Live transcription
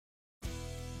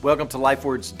Welcome to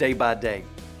LifeWords Day by Day.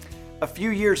 A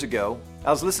few years ago, I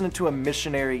was listening to a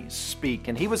missionary speak,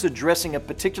 and he was addressing a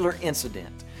particular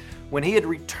incident when he had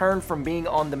returned from being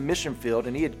on the mission field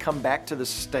and he had come back to the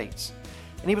States.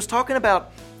 And he was talking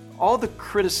about all the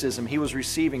criticism he was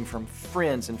receiving from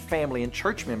friends and family and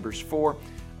church members for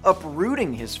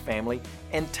uprooting his family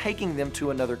and taking them to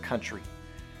another country.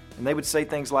 And they would say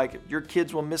things like, your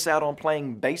kids will miss out on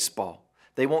playing baseball.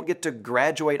 They won't get to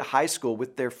graduate high school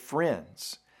with their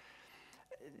friends.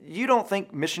 You don't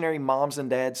think missionary moms and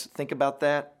dads think about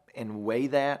that and weigh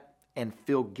that and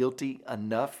feel guilty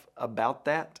enough about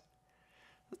that?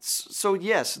 So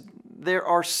yes, there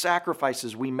are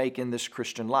sacrifices we make in this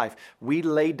Christian life. We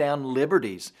lay down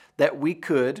liberties that we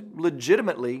could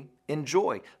legitimately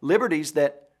enjoy, liberties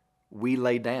that we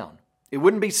lay down. It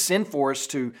wouldn't be sin for us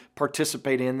to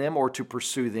participate in them or to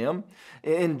pursue them,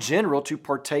 in general, to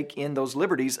partake in those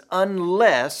liberties,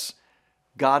 unless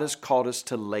God has called us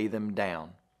to lay them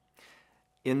down.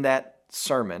 In that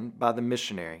sermon by the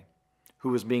missionary who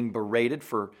was being berated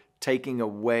for taking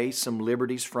away some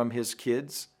liberties from his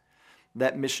kids,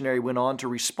 that missionary went on to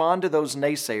respond to those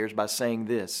naysayers by saying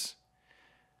this: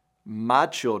 my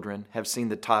children have seen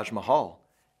the Taj Mahal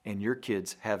and your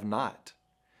kids have not.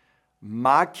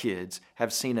 My kids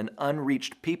have seen an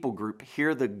unreached people group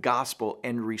hear the gospel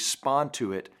and respond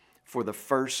to it for the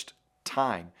first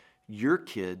time. Your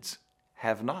kids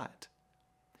have not.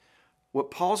 What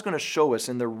Paul's going to show us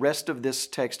in the rest of this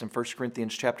text in 1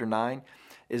 Corinthians chapter 9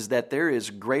 is that there is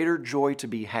greater joy to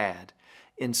be had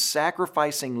in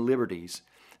sacrificing liberties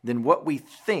than what we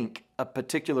think a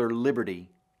particular liberty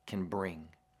can bring.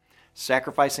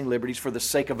 Sacrificing liberties for the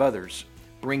sake of others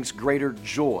brings greater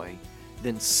joy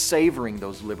than savoring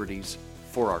those liberties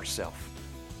for ourselves.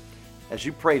 As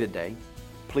you pray today,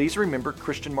 please remember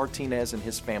Christian Martinez and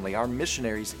his family, our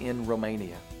missionaries in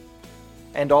Romania.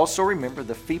 And also remember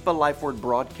the FIPA LifeWord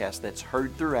broadcast that's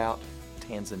heard throughout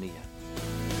Tanzania.